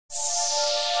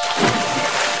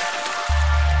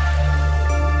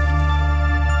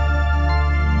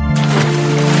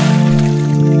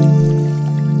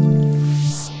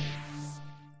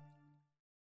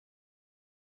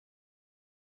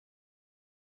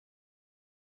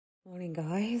Morning,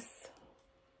 guys.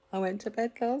 I went to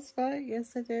bed last night.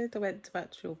 Yes, I did. I went to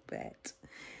actual bed.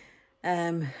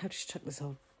 I just took this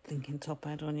old thinking top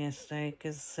I had on yesterday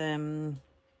because I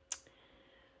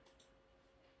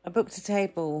booked a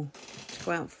table to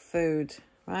go out for food,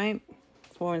 right?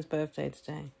 It's Warren's birthday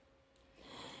today.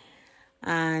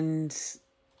 And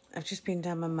I've just been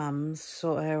down my mum's to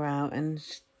sort her out, and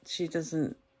she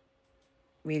doesn't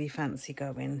really fancy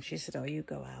going. She said, "Oh, you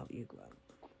go out, you go out."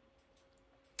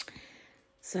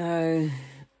 So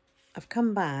I've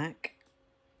come back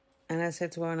and I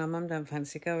said to Warren, "Oh, Mum don't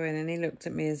fancy going." And he looked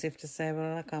at me as if to say,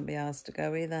 "Well, I can't be asked to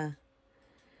go either."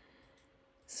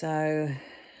 So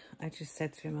I just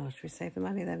said to him, "Oh, should we save the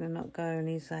money then and not go?" And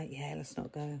he's like, "Yeah, let's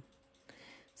not go."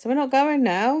 So we're not going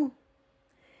now,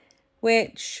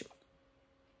 which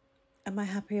am I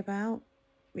happy about?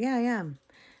 Yeah, I am.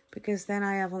 Because then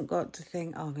I haven't got to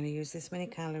think, "Oh, I'm going to use this many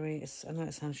calories." I know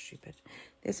it sounds stupid.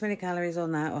 This many calories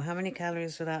on that, or how many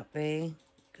calories would that be?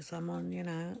 Because I'm on,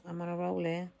 I'm on a roll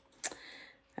here.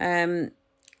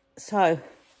 So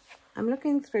I'm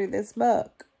looking through this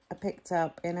book I picked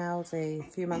up in Aldi a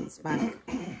few months back.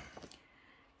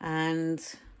 And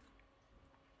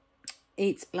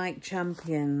Eat Like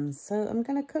Champions. So I'm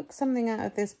going to cook something out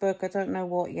of this book. I don't know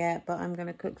what yet, but I'm going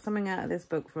to cook something out of this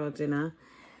book for our dinner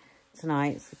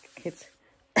tonight. So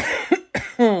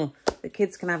the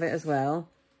kids can have it as well.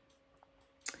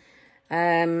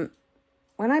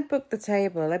 When I booked the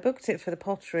table, I booked it for the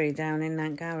pottery down in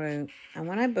Nantgarw. And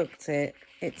when I booked it,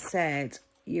 it said,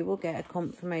 "You will get a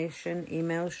confirmation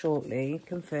email shortly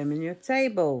confirming your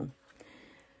table."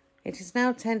 It is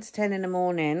now 10 to 10 in the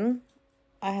morning.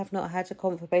 I have not had a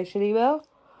confirmation email.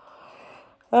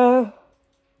 So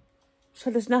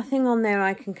there's nothing on there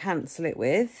I can cancel it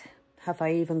with. Have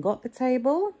I even got the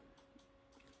table?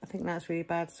 I think that's really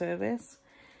bad service.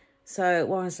 So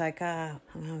Warren's like,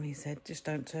 he said, "Just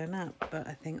don't turn up." But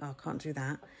I think, I can't do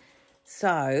that.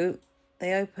 So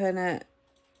they open at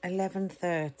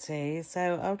 11:30.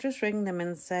 So I'll just ring them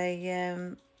and say,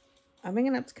 I'm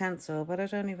ringing up to cancel, but I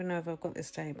don't even know if I've got this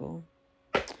table.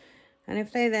 And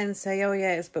if they then say, "Oh,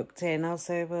 yeah, it's booked in," I'll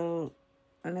say, "Well,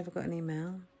 I never got an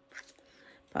email."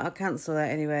 But I'll cancel that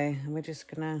anyway, and we're just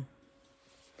going to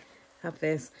have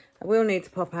this. I will need to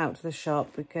pop out to the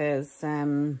shop because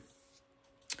we've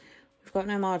got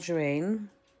no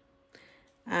margarine.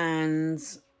 And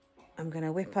I'm going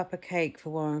to whip up a cake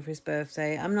for Warren for his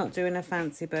birthday. I'm not doing a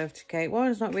fancy birthday cake.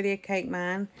 Warren's not really a cake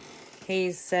man.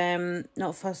 He's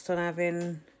not fussed on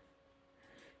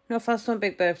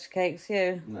big birthday cakes,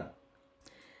 you? No.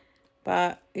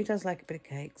 But he does like a bit of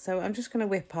cake. So I'm just going to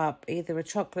whip up either a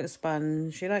chocolate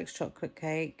sponge. He likes chocolate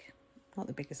cake. Not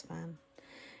the biggest fan.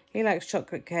 He likes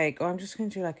chocolate cake. Or I'm just going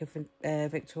to do like a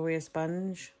Victoria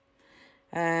sponge.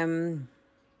 So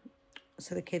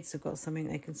the kids have got something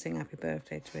they can sing happy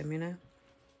birthday to him,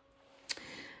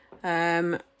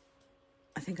 I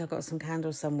think I've got some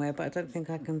candles somewhere, but I don't think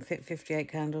I can fit 58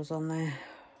 candles on there.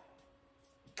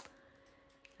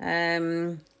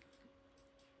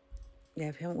 Yeah,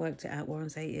 if you haven't worked it out,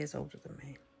 Warren's 8 years older than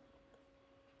me.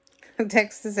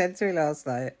 Dexter said to me last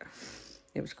night,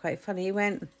 it was quite funny. He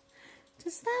went,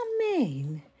 "Does that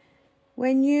mean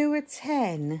when you were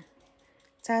 10,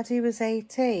 Daddy was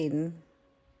 18?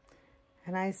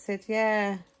 And I said,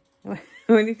 "Yeah."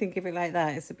 When you think of it like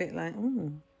that, it's a bit like,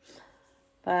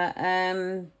 But,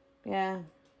 yeah.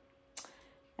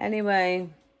 Anyway,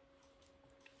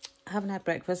 I haven't had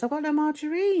breakfast. I've got no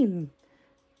margarine.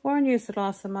 Warren used to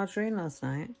last the margarine last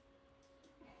night.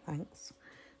 Thanks.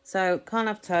 So, can't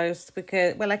have toast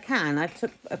because, well, I can. I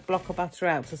took a block of butter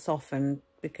out to soften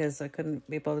because I couldn't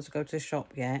be bothered to go to the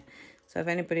shop yet. So, if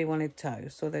anybody wanted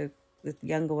toast, or the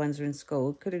younger ones are in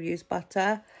school, could have used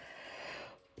butter.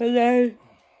 But then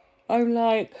I'm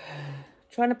like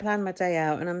trying to plan my day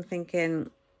out, and I'm thinking,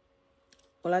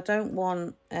 well, I don't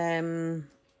want to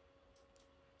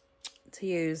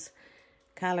use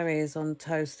calories on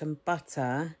toast and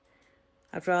butter.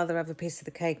 I'd rather have a piece of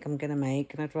the cake I'm going to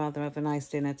make, and I'd rather have a nice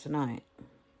dinner tonight.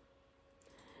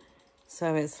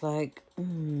 So it's like,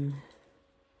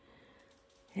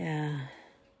 yeah.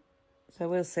 So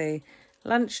we'll see.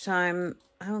 Lunchtime,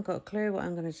 I haven't got a clue what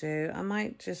I'm going to do. I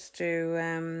might just do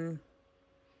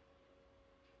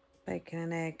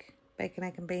bacon, egg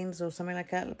and beans or something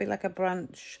like that. It'll be like a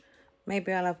brunch.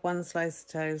 Maybe I'll have one slice of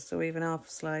toast or even half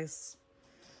a slice.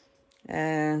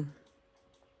 But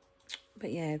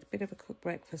yeah, a bit of a cooked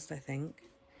breakfast, I think.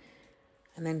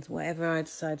 And then whatever I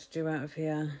decide to do out of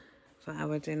here for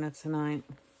our dinner tonight,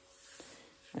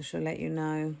 I shall let you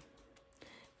know.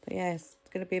 But yeah, it's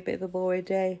going to be a bit of a boring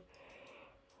day.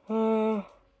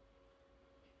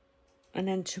 And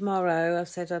then tomorrow I've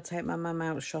said I'll take my mum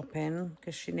out shopping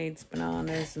because she needs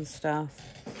bananas and stuff.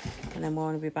 And then we'll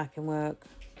want to be back in work.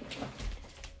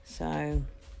 So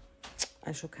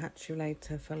I shall catch you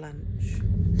later for lunch.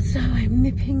 So I'm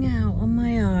nipping out on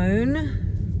my own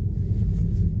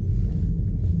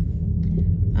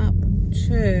up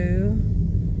to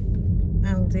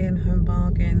Aldi and Home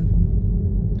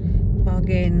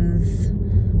Bargains.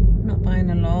 I'm not buying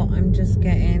a lot. I'm just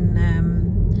getting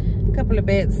a couple of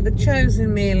bits. The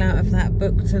chosen meal out of that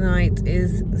book tonight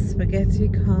is spaghetti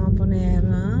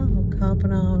carbonara or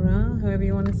carbonara, however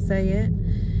you want to say it.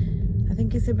 I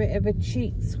think it's a bit of a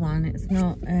cheats one. It's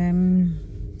not, I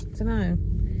don't know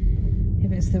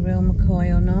if it's the real McCoy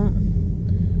or not.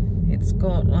 It's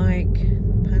got like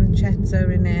pancetta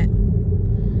in it.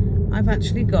 I've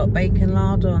actually got bacon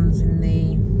lardons in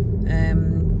the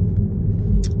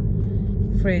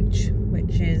fridge,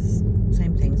 which is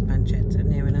same thing as pancetta,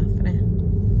 near enough, isn't it?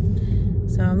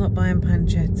 So I'm not buying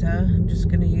pancetta. I'm just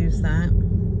going to use that.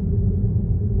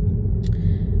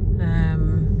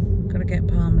 Gotta get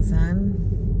parmesan.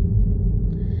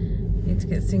 Need to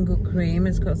get single cream.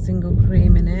 It's got single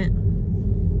cream in it.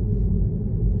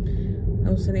 I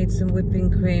also need some whipping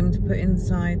cream to put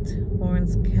inside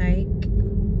Warren's cake.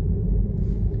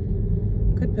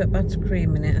 Could put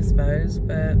buttercream in it, I suppose,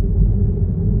 but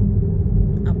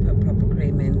I'll put proper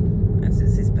cream in as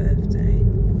it's his birthday.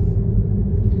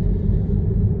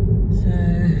 So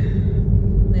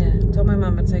yeah, told my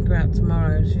mum I'd take her out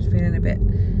tomorrow. She's feeling a bit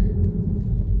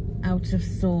out of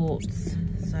sorts,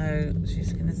 so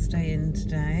she's going to stay in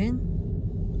today.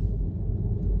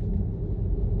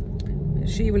 But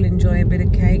she will enjoy a bit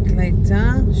of cake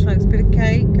later. She likes a bit of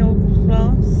cake, old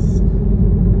floss.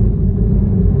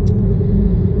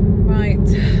 Right,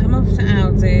 I'm off to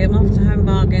Aldi. I'm off to Home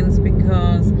Bargains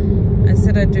because I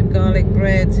said I'd do garlic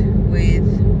bread with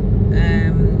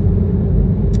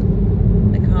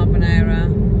the carbonara,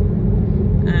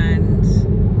 and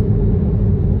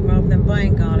rather than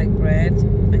buying garlic bread,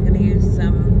 I'm going to use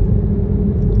some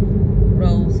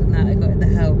rolls and that I got in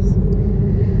the house.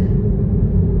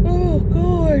 Oh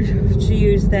God, to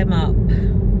use them up.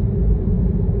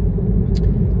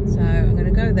 So I'm going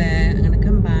to go there, I'm going to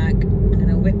come back, I'm going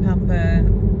to whip up a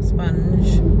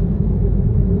sponge.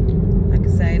 Like I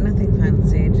say, nothing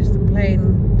fancy, just a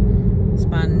plain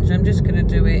sponge. I'm just going to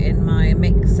do it in my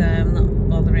mixer. I'm not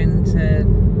bothering to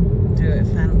do it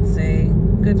fancy.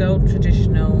 Good old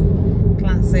traditional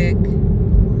classic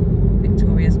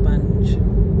Victoria sponge.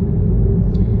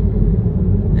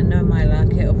 And no my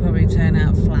luck, it'll probably turn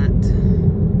out flat,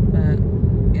 but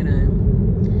you know,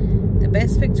 the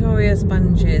best Victoria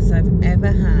sponges I've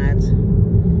ever had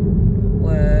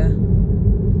were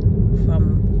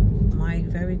from my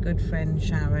very good friend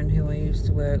Sharon, who I used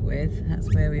to work with. That's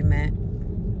where we met,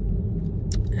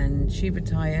 and she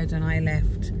retired and I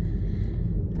left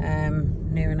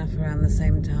near enough around the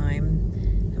same time,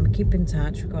 and we keep in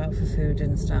touch. We go out for food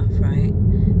and stuff, right?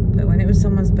 But when it was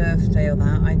someone's birthday or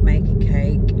that, I'd make a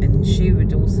cake, and she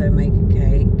would also make a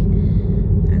cake,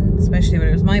 and especially when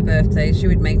it was my birthday, she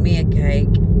would make me a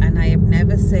cake. And I have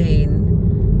never seen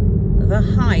the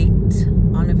height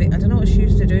on a bit. I don't know what she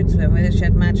used to do to them, whether she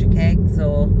had magic eggs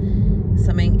or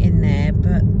something in there,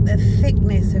 but the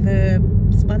thickness of her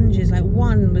sponges, like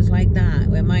one was like that,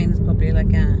 where mine's probably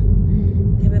like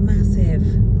they were massive,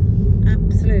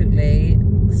 absolutely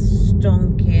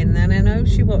stonking. And I know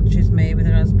she watches me with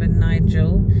her husband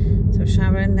Nigel, so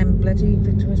Sharon, them bloody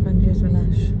Victoria sponges were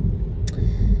lush.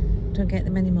 Don't get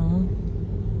them anymore.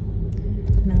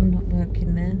 No, I'm not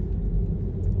working there,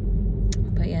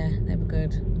 but yeah, they were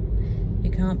good. You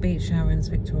can't beat Sharon's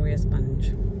Victoria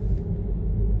sponge.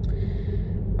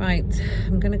 Right,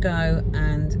 I'm gonna go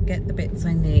and get the bits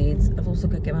I need. I've also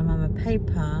got to get my mum a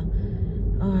paper.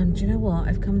 Oh, and do you know what?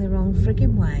 I've come the wrong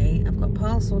frigging way. I've got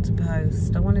parcel to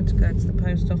post. I wanted to go to the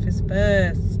post office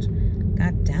first.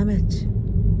 God damn it.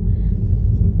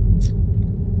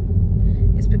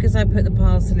 It's because I put the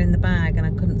parcel in the bag and I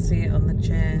couldn't see it on the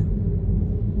chair.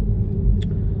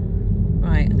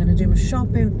 Right, I'm going to do my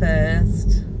shopping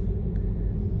first.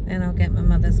 Then I'll get my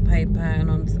mother's paper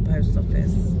and onto the post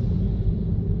office.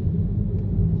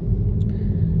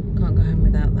 Can't go home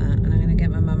without that. And I'm going to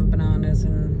get my mum bananas,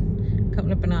 and a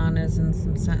couple of bananas and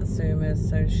some satsumas,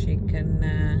 so she can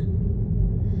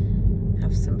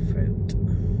have some fruit.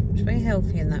 She's very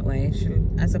healthy in that way. She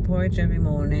has a porridge every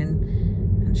morning,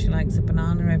 and she likes a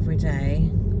banana every day,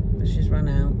 but she's run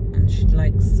out, and she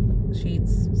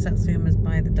eats satsumas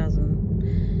by the dozen.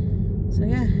 So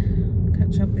yeah, I'll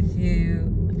catch up with you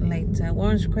later.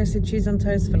 Warren's requested cheese on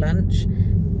toast for lunch.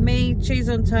 Me, cheese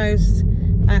on toast.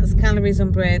 That's calories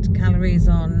on bread, calories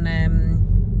on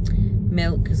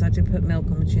milk, because I do put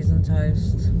milk on my cheese on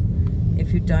toast.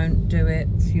 If you don't do it,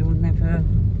 you will never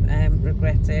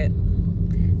regret it.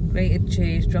 Grated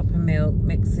cheese, drop of milk,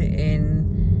 mix it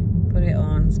in, put it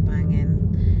on, it's banging.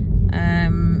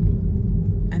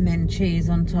 And then cheese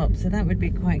on top, so that would be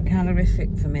quite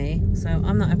calorific for me, so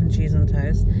I'm not having cheese on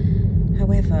toast.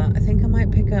 However, I think I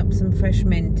might pick up some fresh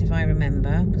mint if I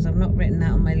remember, because I've not written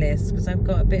that on my list, because I've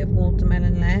got a bit of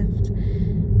watermelon left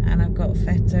and I've got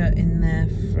feta in the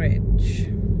fridge,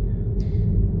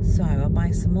 so I'll buy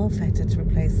some more feta to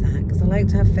replace that, because I like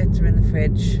to have feta in the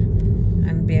fridge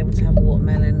and be able to have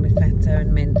watermelon with feta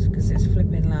and mint, because it's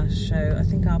flipping lush. So I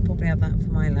think I'll probably have that for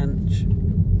my lunch.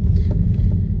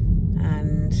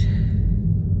 And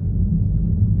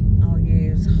I'll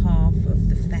use half of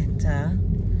the feta,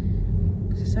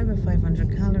 because it's over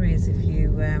 500 calories if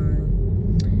you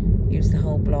use the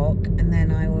whole block, and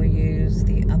then I will use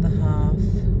the other half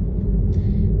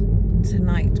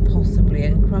tonight possibly,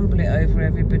 and crumble it over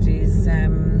everybody's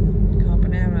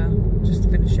carbonara just to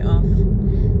finish it off.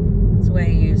 That's the way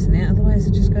of using it, otherwise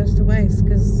it just goes to waste,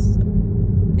 because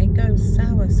it goes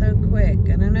sour so quick.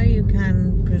 And I know you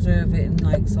can preserve it in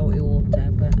like salty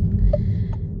water, but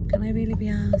can I really be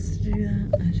asked to do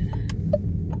that? I don't know.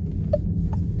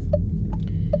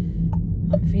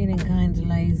 I'm feeling kind of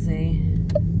lazy.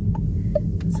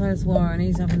 So is Warren,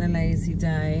 he's having a lazy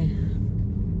day.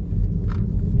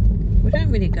 We don't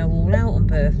really go all out on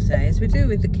birthdays. We do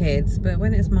with the kids, but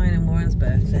when it's mine and Warren's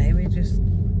birthday, we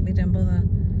don't bother.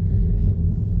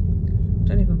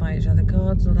 Don't even buy each other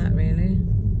cards or that really.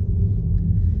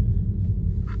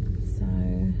 So,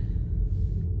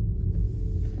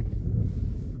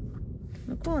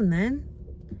 well, go on then.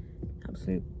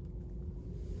 Absolute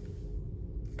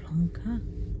plonker.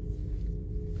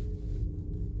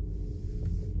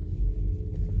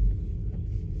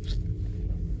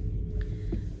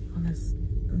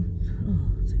 Oh,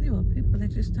 I tell you what, people, they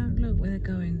just don't look where they're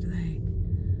going, do they?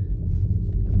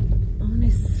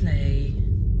 Honestly.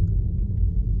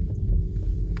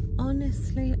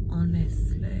 Honestly.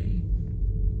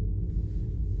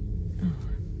 Oh.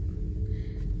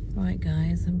 Right,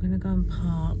 guys, I'm going to go and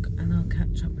park and I'll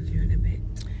catch up with you in a bit.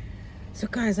 So,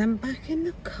 guys, I'm back in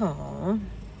the car.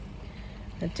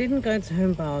 I didn't go to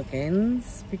Home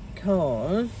Bargains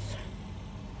because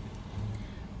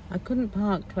I couldn't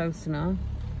park close enough.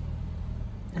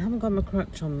 I haven't got my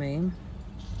crutch on me.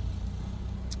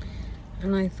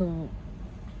 And I thought,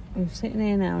 I'm sitting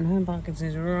here now and Home Bargains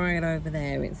is right over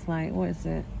there. It's like, what is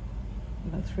it?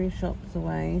 About 3 shops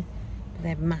away. But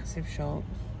they're massive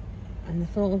shops. And the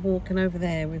thought of walking over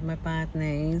there with my bad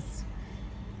knees.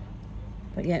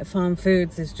 But yet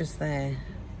Farmfoods is just there.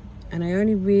 And I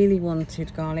only really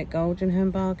wanted garlic gold in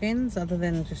Home Bargains, other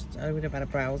than just, I would have had a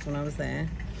browse when I was there.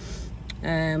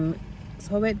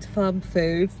 So I went to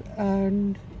Farmfoods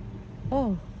and,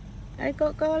 oh, I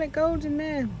got garlic gold in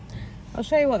there. I'll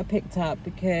show you what I picked up,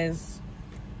 because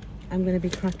I'm going to be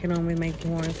cracking on with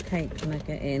making Warren's cake when I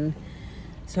get in.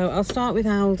 So I'll start with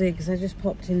Aldi, because I just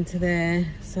popped into there.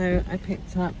 So I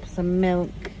picked up some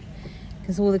milk,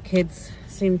 because all the kids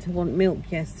seemed to want milk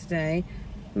yesterday.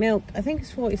 Milk, I think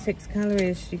it's 46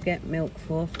 calories you get milk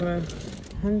for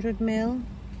 100 ml.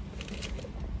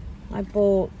 I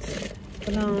bought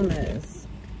bananas.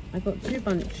 I got 2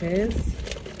 bunches.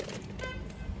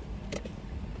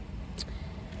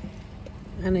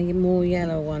 And a more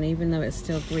yellow one, even though it's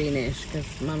still greenish,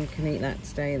 because Mum can eat that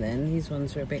today then. These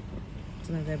ones are a bit, I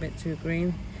don't know, they're a bit too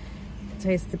green.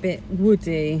 Tastes a bit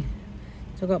woody.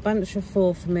 So I've got a bunch of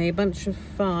 4 for me, a bunch of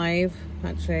 5.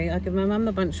 Actually, I give my mum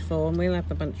a bunch of 4 and we'll have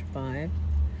a bunch of 5.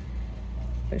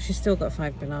 But she's still got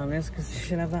 5 bananas, because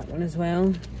she'll have that one as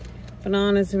well.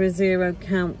 Bananas are a 0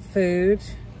 count food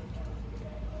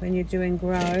when you're doing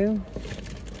grow.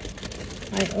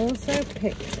 I also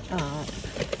picked up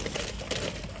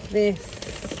this.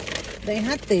 They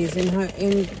had these in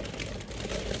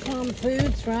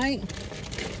Farmfoods, right?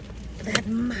 They had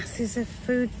masses of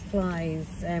fruit flies,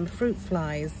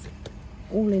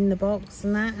 all in the box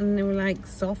and that, and they were like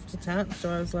soft to touch. So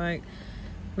I was like,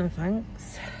 no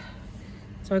thanks.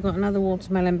 So I got another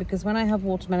watermelon, because when I have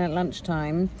watermelon at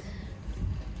lunchtime,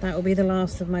 that will be the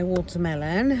last of my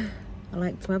watermelon. I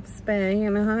like to have a spare, you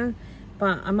know,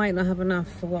 but I might not have enough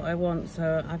for what I want,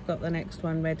 so I've got the next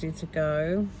one ready to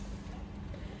go.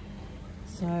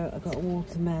 So I got a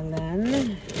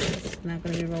watermelon. Now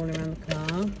going to be rolling around the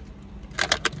car.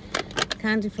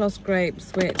 Candy floss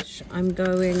grapes, which I'm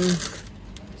going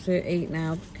to eat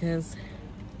now because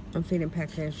I'm feeling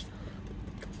peckish.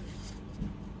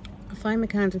 I find my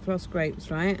candy floss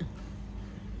grapes, right?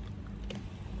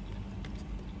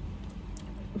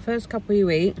 The first couple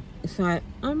you eat, it's like,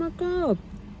 oh my god,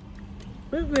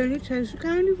 It really tastes of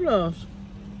candy floss.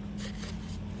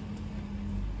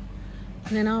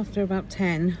 And then after about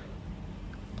 10,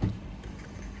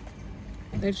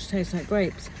 they just taste like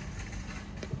grapes.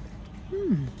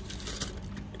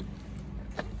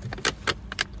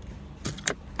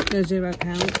 They're 0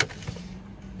 count.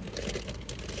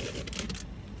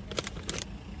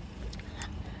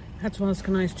 Had to ask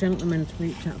a nice gentleman to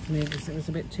reach out for me because it was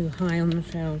a bit too high on the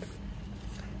shelf.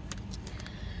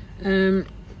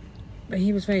 But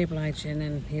he was very obliging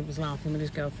and he was laughing with his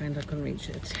girlfriend. I couldn't reach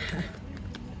it.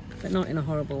 But not in a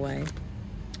horrible way.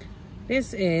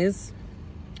 This is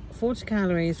 40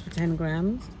 calories for 10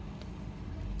 grams.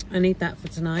 I need that for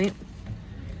tonight.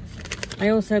 I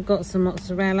also got some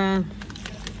mozzarella.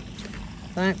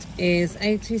 That is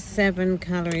 87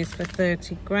 calories for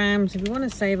 30 grams. If you want to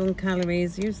save on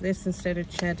calories, use this instead of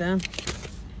cheddar.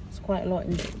 It's quite a lot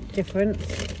in difference.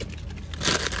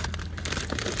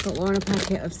 Got one a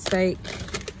packet of steak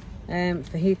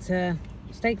fajita.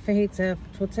 Steak fajita,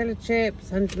 tortilla chips,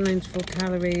 194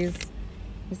 calories.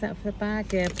 Is that for the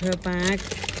bag? Yeah, per bag.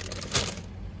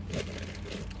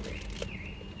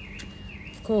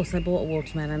 Of course, I bought a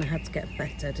watermelon. I had to get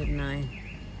feta, didn't I?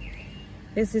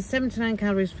 This is 79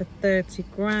 calories for 30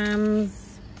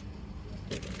 grams.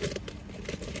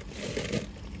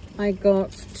 I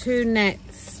got 2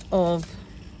 nets of,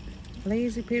 are they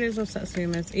easy peelers or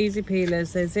satsumas? Easy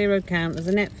peelers, they're 0 count. There's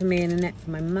a net for me and a net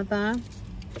for my mother.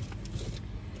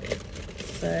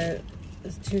 So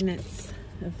there's 2 nets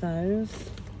of those.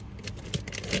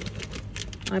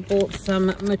 I bought some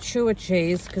mature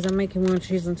cheese because I'm making one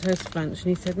cheese on toast for lunch,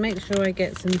 and he said make sure I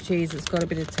get some cheese that's got a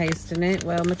bit of taste in it.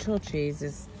 Well, mature cheese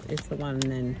is the one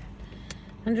then.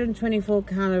 124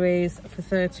 calories for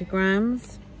 30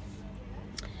 grams.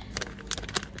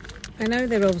 I know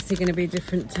they're obviously going to be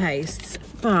different tastes,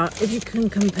 but if you can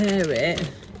compare it,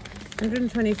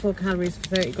 124 calories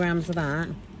for 30 grams of that,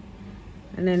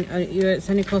 and then it's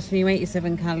only costing you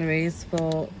 87 calories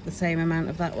for the same amount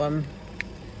of that one.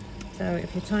 So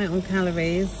if you're tight on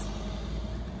calories,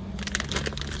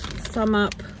 sum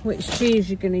up which cheese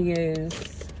you're going to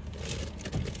use.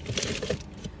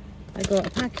 I got a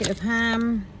packet of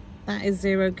ham. That is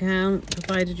 0 count,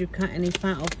 provided you cut any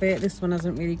fat off it. This one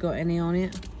hasn't really got any on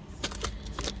it.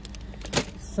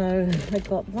 So I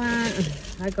got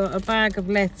that. I got a bag of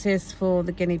lettuce for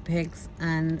the guinea pigs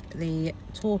and the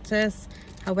tortoise.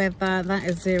 However, that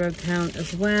is 0 count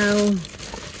as well.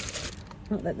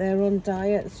 Not that they're on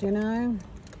diets, you know.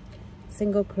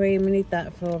 Single cream, we need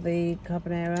that for the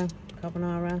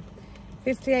carbonara.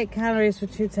 58 calories for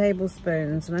 2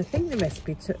 tablespoons, and I think the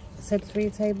recipe said 3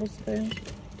 tablespoons.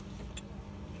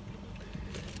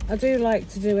 I do like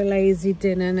to do a lazy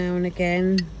dinner now and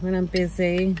again when I'm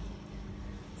busy.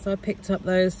 So I picked up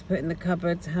those to put in the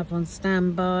cupboard to have on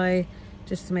standby,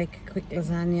 just to make a quick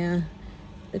lasagna.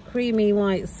 The creamy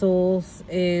white sauce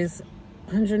is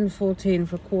 114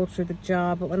 for a quarter of the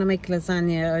jar, but when I make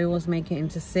lasagna I always make it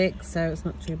into 6, so it's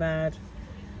not too bad.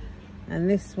 And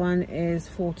this one is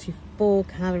 44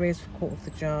 calories for a quarter of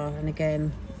the jar, and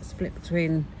again split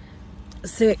between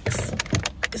 6.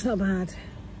 It's not bad.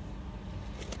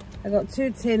 I got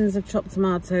 2 tins of chopped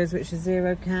tomatoes, which is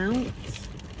 0 count,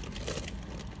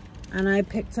 and I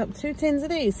picked up 2 tins of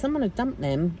these. Someone had dumped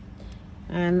them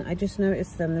and I just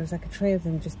noticed them. There was like a tray of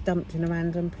them just dumped in a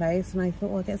random place, and I thought,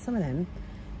 well, I'll get some of them,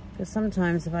 because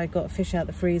sometimes if I got fish out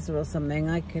the freezer or something,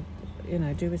 I could, you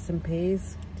know, do with some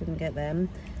peas. Didn't get them.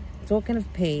 Talking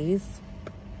of peas,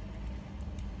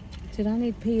 did I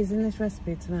need peas in this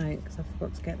recipe tonight? Because I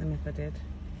forgot to get them if I did.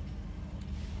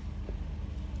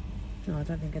 No, I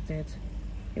don't think I did.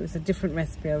 It was a different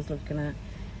recipe I was looking at.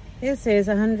 This is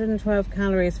 112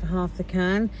 calories for half the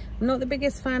can. I'm not the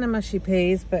biggest fan of mushy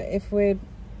peas, but if we're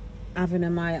having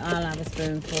them, I'll have a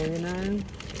spoonful, you know.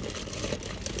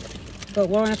 Got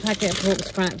one a packet of pork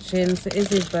scratchings. It is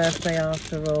his birthday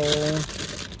after all.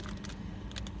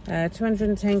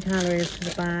 210 calories for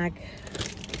the bag.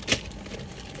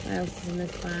 What else is in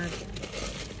this bag?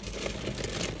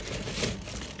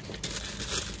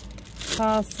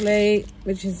 Parsley,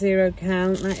 which is 0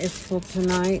 count. That is for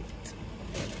tonight.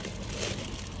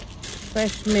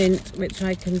 Fresh mint, which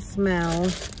I can smell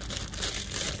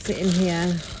sitting here.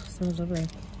 Smells lovely.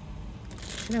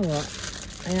 You know what?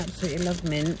 I absolutely love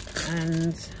mint,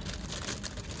 and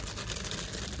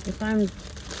if I'm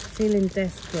feeling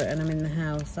desperate and I'm in the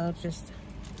house, I'll just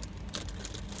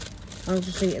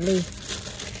eat a leaf.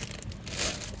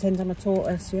 Pretend I'm a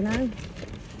tortoise, you know?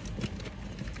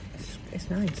 It's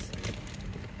nice.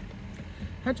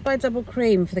 I had to buy double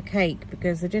cream for the cake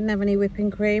because they didn't have any whipping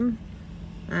cream,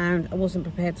 and I wasn't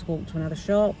prepared to walk to another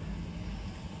shop.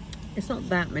 It's not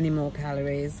that many more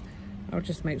calories, I'll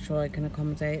just make sure I can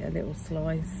accommodate a little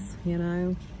slice, you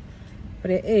know.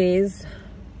 But it is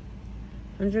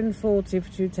 140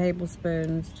 for 2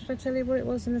 tablespoons. Did I tell you what it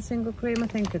was in a single cream? I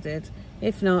think I did.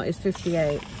 If not, it's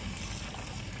 58.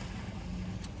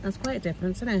 That's quite a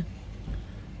difference, isn't it?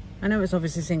 I know it's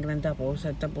obviously single and double,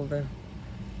 so double the...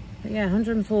 But yeah,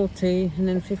 140 and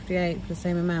then 58 for the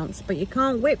same amounts. But you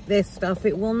can't whip this stuff.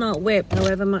 It will not whip.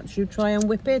 However much you try and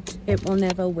whip it, it will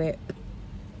never whip.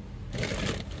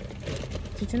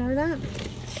 Did you know that?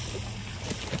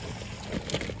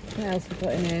 What else we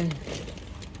got in here?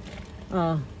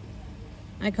 Oh,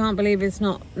 I can't believe it's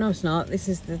not. No, it's not. This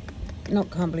is the... Not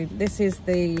can't believe. This is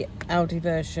the Aldi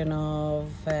version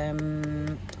of...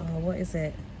 oh, what is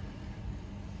it?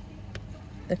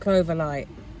 The Clover Light.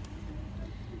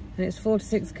 And it's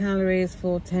 46 calories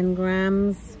for 10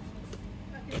 grams.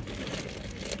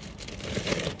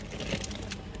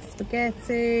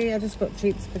 Spaghetti. I just got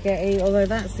cheap spaghetti, although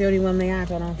that's the only one they had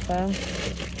on offer.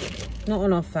 Not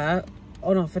on offer.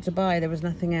 On offer to buy. There was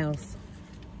nothing else.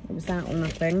 It was that or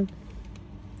nothing.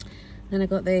 Then I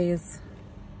got these.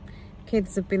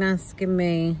 Kids have been asking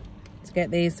me to get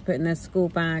these to put in their school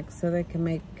bags so they can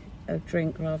make a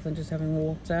drink rather than just having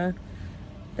water.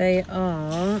 They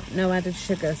are no added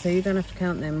sugar, so you don't have to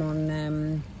count them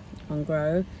on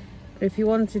Grow. But if you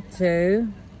wanted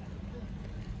to,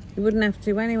 you wouldn't have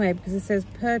to anyway, because it says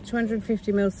per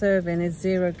 250ml serving is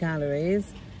 0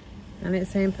 calories, and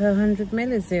it's saying per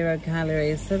 100ml is 0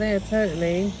 calories. So they are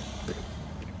totally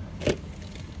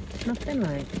nothing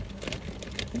like.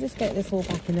 I'll just get this all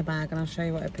back in the bag, and I'll show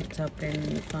you what I picked up in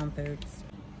Farmfoods.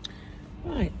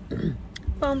 Right,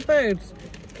 Farmfoods.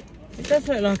 It does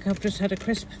look like I've just had a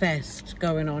crisp fest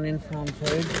going on in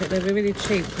Farmfoods, but they were really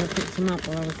cheap, so I picked them up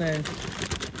while I was there.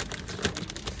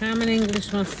 Ham and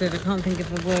English mustard. I can't think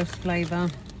of a worse flavour.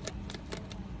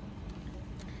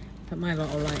 But my lot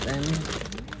will like them.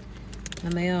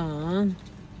 And they are...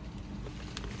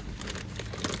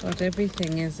 God,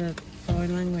 everything is a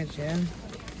foreign language, yeah?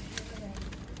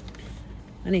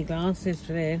 I need glasses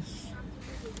for this.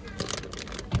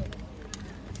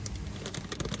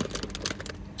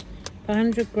 For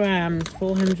 100 grams,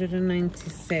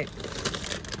 496.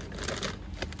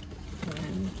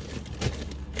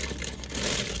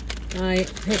 I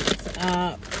picked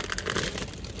up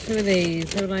 2 of these.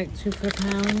 They were like 2 for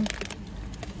 £1.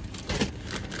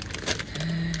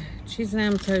 Cheese and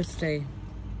ham toasty.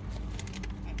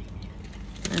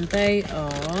 And they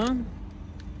are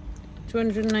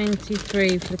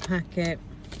 293 for the packet.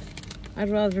 I'd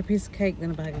rather a piece of cake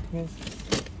than a bag of crisps.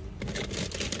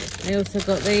 I also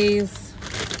got these.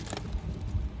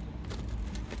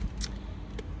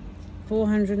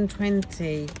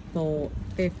 420 for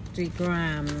 50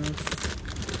 grams.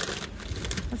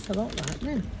 That's a lot, that,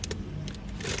 isn't it?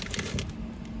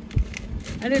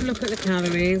 I didn't look at the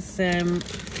calories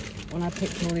when I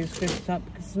picked all these crisps up,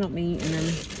 because it's not me eating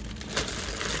them.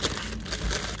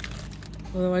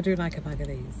 Although I do like a bag of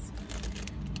these.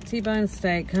 T-bone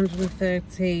steak,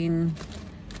 113.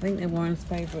 I think they're Warren's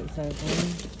favourites, those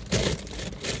ones.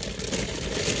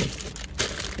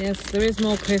 Yes, there is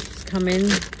more crisps coming,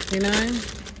 you know.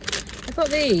 I got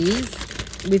these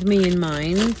with me in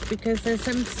mind because they're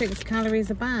 76 calories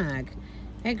a bag.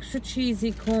 Extra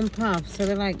cheesy corn puffs, so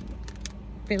they're like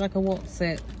a bit like a what's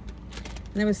it.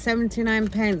 And there was 79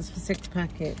 pence for 6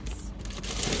 packets.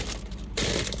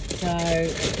 So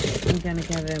I'm gonna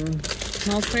get them.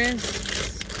 More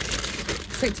crisps.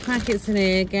 6 packets in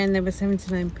here. Again, they were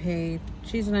 79p.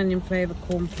 Cheese and onion flavour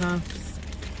corn puffs.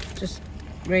 Just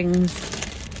rings.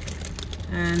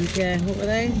 And yeah, what were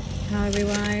they? Calorie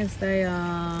wise, they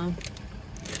are...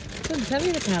 It doesn't tell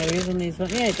you the calories on these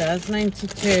ones. Yeah, it does.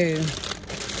 92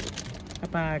 a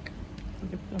bag. I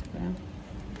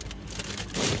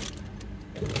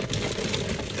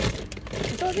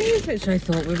got these, which I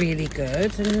thought were really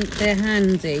good, and they're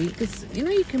handy because you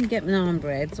know you can get naan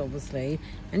breads, obviously,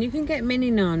 and you can get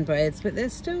mini naan breads, but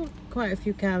there's still quite a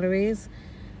few calories.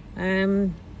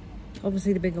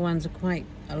 Obviously, the bigger ones are quite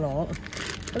a lot.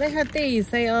 But they had these.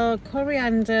 They are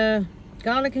coriander,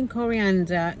 garlic and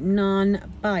coriander naan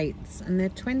bites, and they're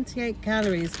 28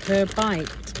 calories per bite.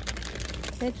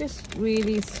 They're just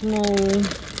really small.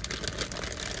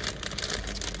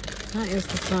 That is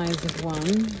the size of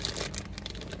one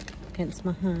against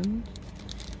my hand.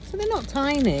 So they're not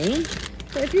tiny,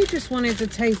 but if you just wanted a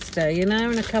taster, you know,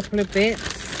 and a couple of bits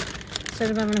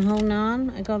instead of having a whole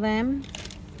naan, I got them.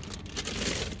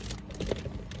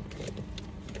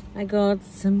 I got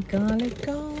some garlic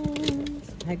gold.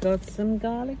 I got some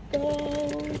garlic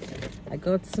gold. I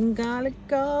got some garlic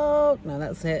gold. No,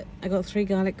 that's it. I got 3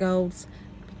 garlic golds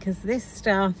because this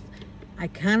stuff I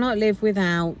cannot live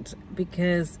without,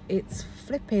 because it's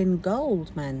flipping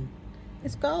gold, man.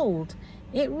 It's gold.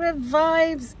 It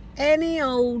revives any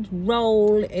old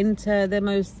roll into the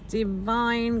most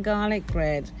divine garlic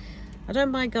bread. I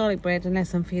don't buy garlic bread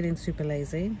unless I'm feeling super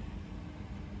lazy,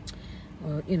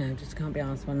 or, you know, just can't be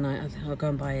asked one night. I'll go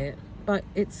and buy it. But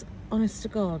it's honest to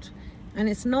God. And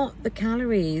it's not the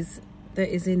calories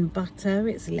that is in butter,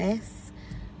 it's less.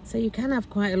 So you can have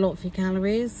quite a lot for your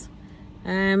calories.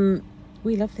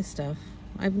 We love this stuff.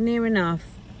 I've near enough,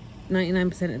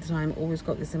 99% of the time, always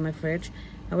got this in my fridge.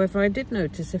 However, I did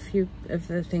notice a few of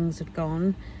the things had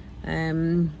gone.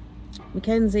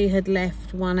 Mackenzie had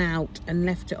left one out and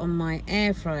left it on my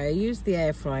air fryer. I used the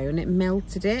air fryer and it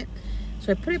melted it.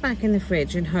 So I put it back in the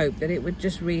fridge and hoped that it would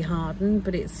just re-harden,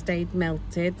 but it stayed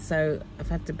melted, so I've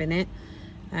had to bin it.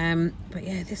 But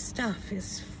yeah, this stuff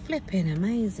is flipping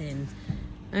amazing.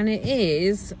 And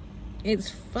it's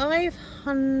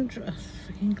 500, oh,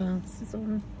 freaking glasses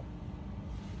on.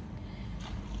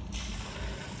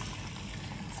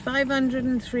 It's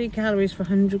 503 calories for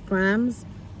 100 grams.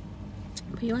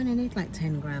 But you only need like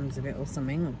 10 grams of it or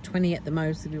something, or 20 at the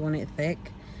most if you want it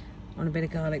thick, on a bit of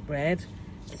garlic bread.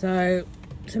 So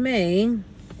to me,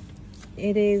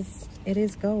 it is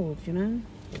gold, you know.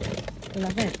 I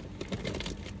love it.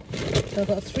 So I've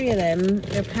got 3 of them.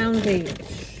 They're £1 each.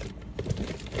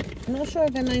 I'm not sure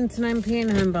if they're 99p in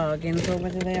hand bargains or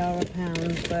whether they are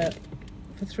 £1, but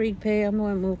for 3p,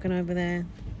 I'm walking over there.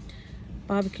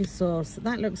 Barbecue sauce.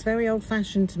 That looks very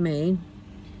old-fashioned to me.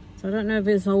 So I don't know if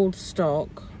it's old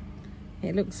stock.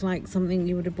 It looks like something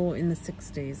you would have bought in the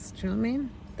 60s. Do you know what I mean?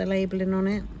 The labelling on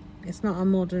it. It's not a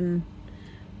modern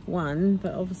one,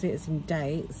 but obviously it's in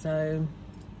date, so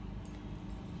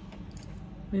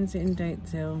when's it in date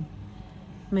till?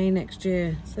 May next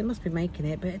year. So they must be making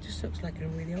it, but it just looks like a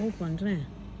really old one, doesn't it?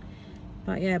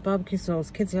 But yeah, barbecue sauce.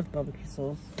 Kids love barbecue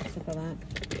sauce. So I've got that.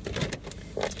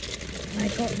 I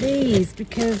got these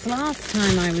because last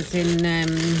time I was in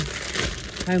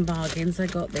Home Bargains, I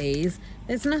got these.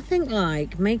 There's nothing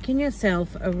like making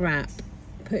yourself a wrap,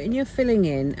 putting your filling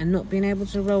in and not being able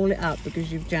to roll it up because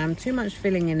you've jammed too much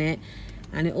filling in it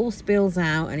and it all spills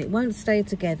out and it won't stay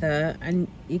together and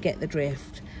you get the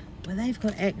drift. But they've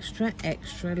got extra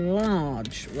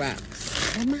large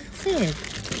wraps. They're massive.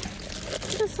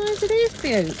 Look at the size of these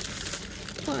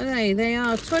beauts. What are they? They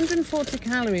are 240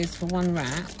 calories for one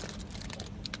wrap.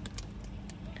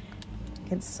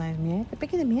 Kids the size of my head. They're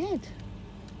bigger than my head.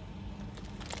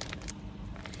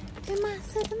 They're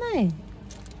massive, aren't they?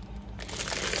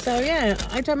 So yeah,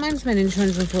 I don't mind spending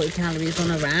 240 calories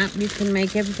on a wrap. You can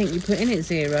make everything you put in it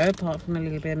 0, apart from a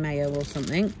little bit of mayo or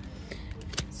something.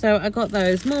 So I got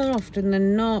those more often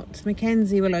than not.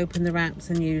 Mackenzie will open the wraps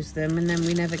and use them, and then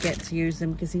we never get to use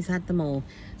them because he's had them all.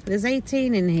 But there's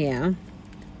 18 in here.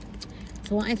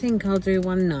 So what I think I'll do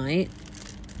one night,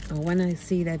 or when I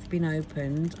see they've been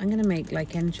opened, I'm going to make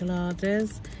like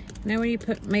enchiladas. You know when you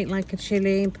make like a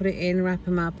chili and put it in, wrap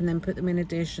them up, and then put them in a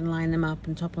dish and line them up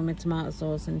and top them with tomato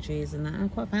sauce and cheese and that. I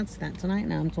quite fancy that tonight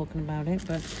now I'm talking about it,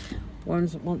 but Warren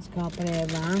wants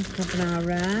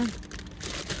carbonara.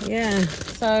 Yeah,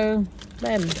 so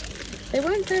them. They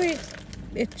weren't very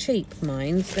cheap,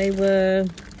 mine. They were,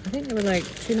 I think they were like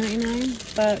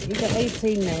 $2.99, but you got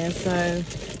 18 there, so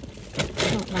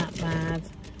it's not that bad.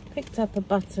 Picked up a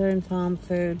butter in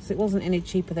Farmfoods. It wasn't any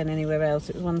cheaper than anywhere else.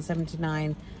 It was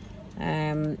 $1.79.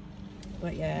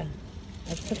 But yeah,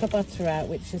 I took a butter out,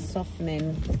 which is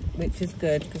softening, which is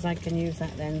good because I can use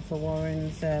that then for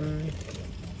Warren's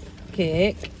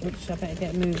cake, which I better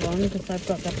get a move on because I've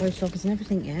got the post office and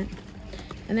everything yet.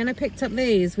 And then I picked up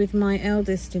these with my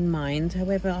eldest in mind.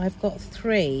 However, I've got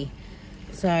 3,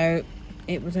 so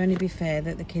it would only be fair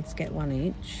that the kids get 1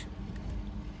 each.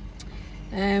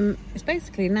 It's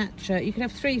basically nacho. You can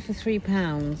have 3 for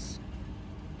 £3.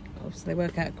 Obviously they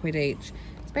work out £1 each.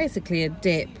 It's basically a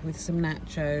dip with some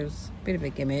nachos. Bit of a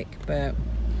gimmick, but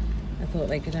I thought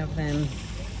they could have them.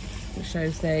 It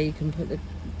shows there you can put the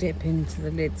dip into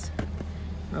the lids.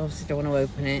 I obviously don't want to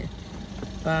open it,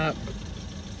 but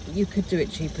you could do it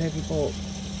cheaper if you bought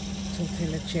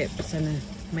tortilla chips and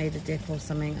made a dip or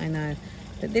something. I know,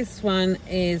 but this one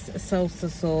is a salsa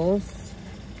sauce.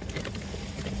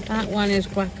 That one is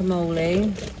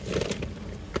guacamole,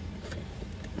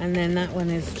 and then that one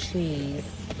is cheese,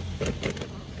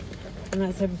 and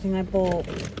that's everything I bought.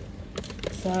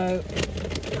 So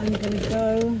I'm gonna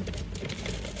go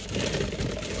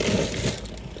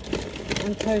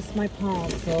and post my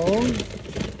parcel.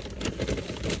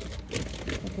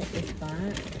 Put this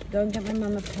back. Go and get my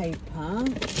mum a paper.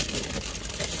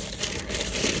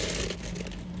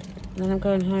 And then I'm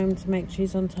going home to make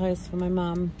cheese on toast for my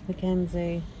mum,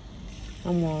 Mackenzie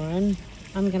and Warren.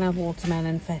 I'm going to have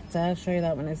watermelon feta. I'll show you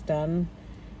that when it's done.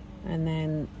 And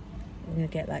then I'm going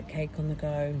to get that cake on the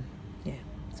go. Yeah,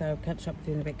 so I'll catch up with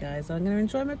you in a bit, guys. I'm going to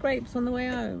enjoy my grapes on the way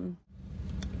home.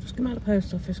 Just come out of the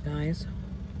post office, guys.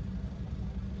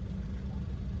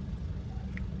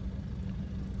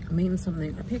 I'm eating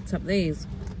something. I picked up these.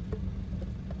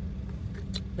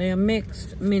 They are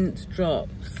mixed mint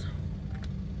drops.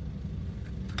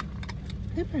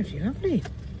 They're pretty lovely.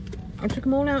 I took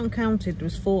them all out and counted. There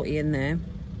was 40 in there.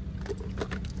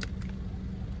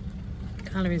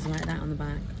 Calories like that on the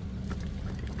back.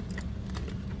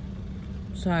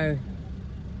 So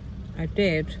I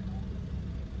did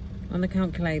on the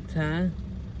calculator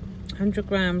 100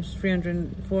 grams,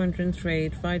 403,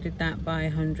 divided that by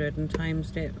 100 and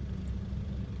times it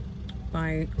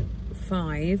by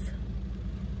 5,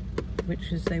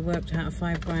 which is, they worked out at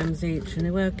 5 grams each, and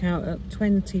they work out at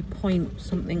 20 point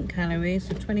something calories,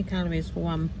 so 20 calories for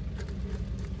one.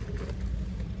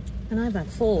 And I've had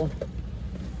 4.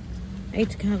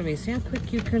 80 calories. See how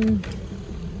quick you can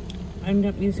end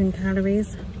up using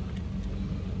calories?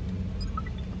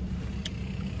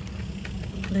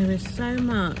 There is so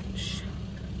much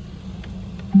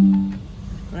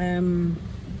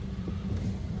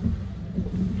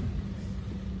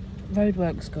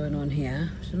roadworks going on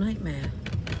here. It's a nightmare.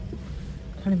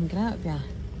 Can't even get out of here.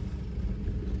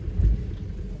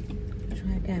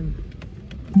 Try again.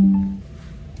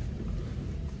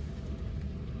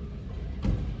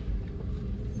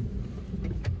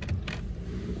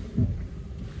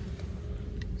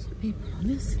 Some people,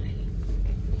 honestly.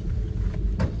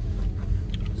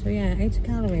 So yeah, 80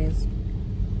 calories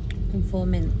and 4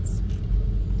 mints.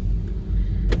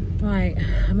 Right,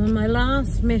 I'm on my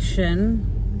last mission.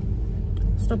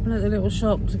 Stopping at the little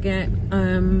shop to get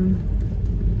my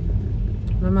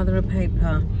mother a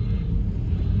paper,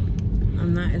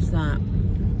 and that is that.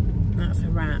 That's a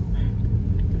wrap.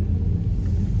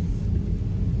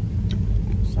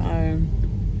 So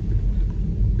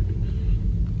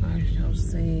I shall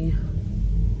see.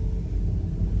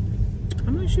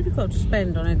 How much have you got to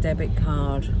spend on a debit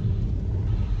card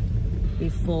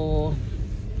before?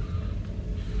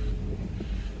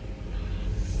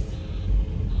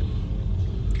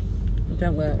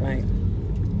 Don't work right.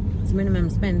 There's a minimum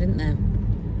spend, isn't there?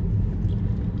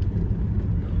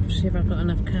 See if I've got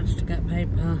enough cash to get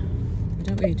paper. I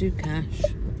don't really do cash.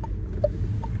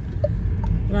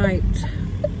 Right.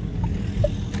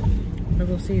 I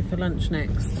will see you for lunch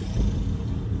next,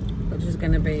 which is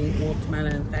going to be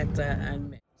watermelon, feta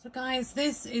and mix. So guys,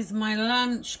 this is my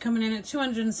lunch, coming in at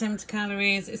 270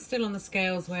 calories. It's still on the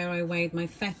scales where I weighed my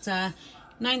feta.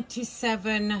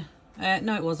 97.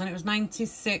 No, it wasn't. It was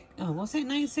 96. Oh, was it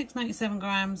 96? 97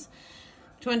 grams.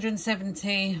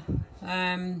 270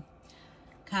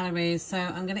 calories. So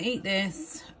I'm going to eat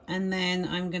this, and then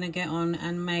I'm going to get on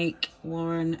and make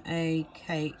Warren a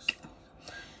cake.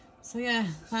 So yeah,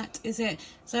 that is it.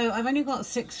 So I've only got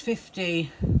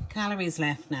 650 calories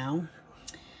left now,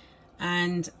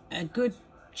 and a good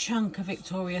chunk of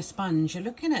Victoria sponge. You're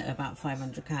looking at about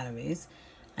 500 calories,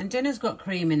 and dinner's got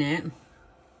cream in it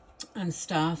and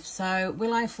stuff. So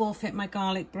will I forfeit my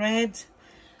garlic bread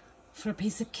for a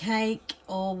piece of cake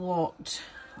or what?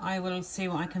 I will see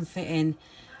what I can fit in,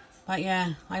 but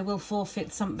yeah, I will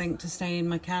forfeit something to stay in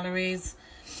my calories.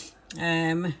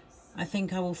 I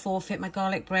think I will forfeit my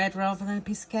garlic bread rather than a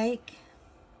piece of cake.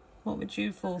 What would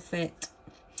you forfeit?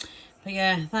 But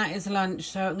yeah, that is lunch,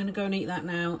 so I'm going to go and eat that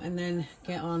now and then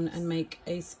get on and make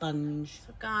a sponge.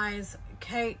 So guys,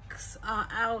 cakes are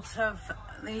out of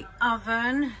the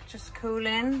oven, just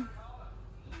cooling.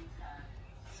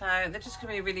 So they're just going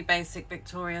to be a really basic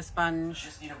Victoria sponge.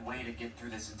 Just need a way to get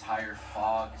through this entire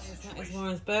fog situation. That is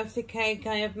Warren's birthday cake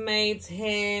I have made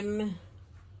him.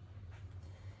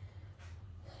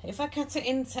 If I cut it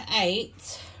into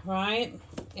 8, right,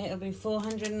 it'll be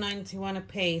 491 a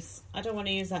piece. I don't want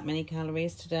to use that many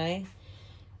calories today,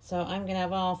 so I'm going to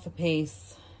have half a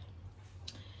piece.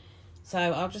 So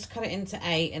I'll just cut it into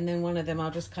 8, and then one of them I'll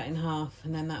just cut in half,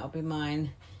 and then that'll be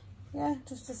mine. Yeah,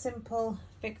 just a simple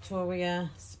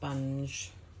Victoria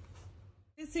sponge.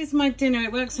 This is my dinner.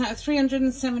 It works out at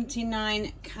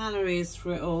 379 calories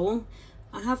for it all.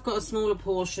 I have got a smaller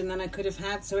portion than I could have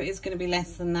had, so it is going to be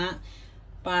less than that.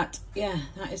 But yeah,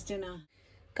 that is dinner.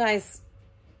 Guys,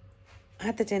 I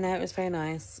had the dinner. It was very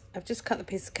nice. I've just cut the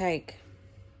piece of cake.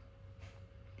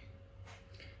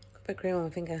 Got a bit of cream on my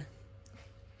finger.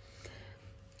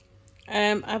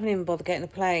 I haven't even bothered getting a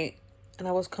plate, and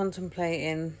I was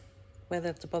contemplating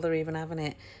whether to bother even having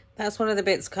it. That's one of the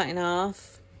bits cut in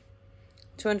half.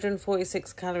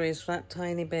 246 calories for that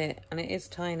tiny bit, and it is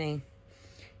tiny.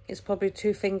 It's probably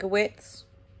 2 finger widths,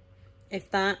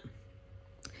 if that.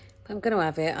 I'm going to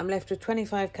have it. I'm left with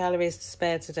 25 calories to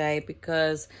spare today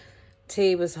because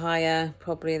tea was higher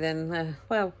probably than,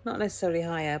 well, not necessarily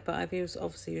higher, but I've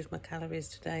obviously used my calories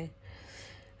today.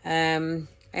 I am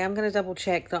going to double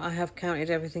check that I have counted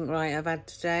everything right I've had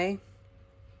today.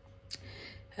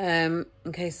 In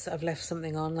case I've left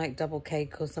something on, like double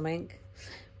cake or something.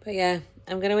 But yeah,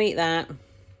 I'm going to eat that.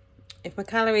 If my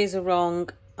calories are wrong,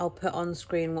 I'll put on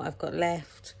screen what I've got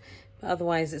left. But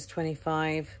otherwise, it's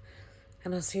 25.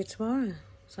 And I'll see you tomorrow.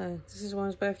 So this is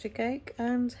Warren's birthday cake.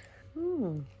 And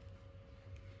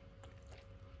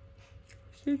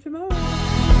see you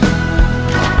tomorrow.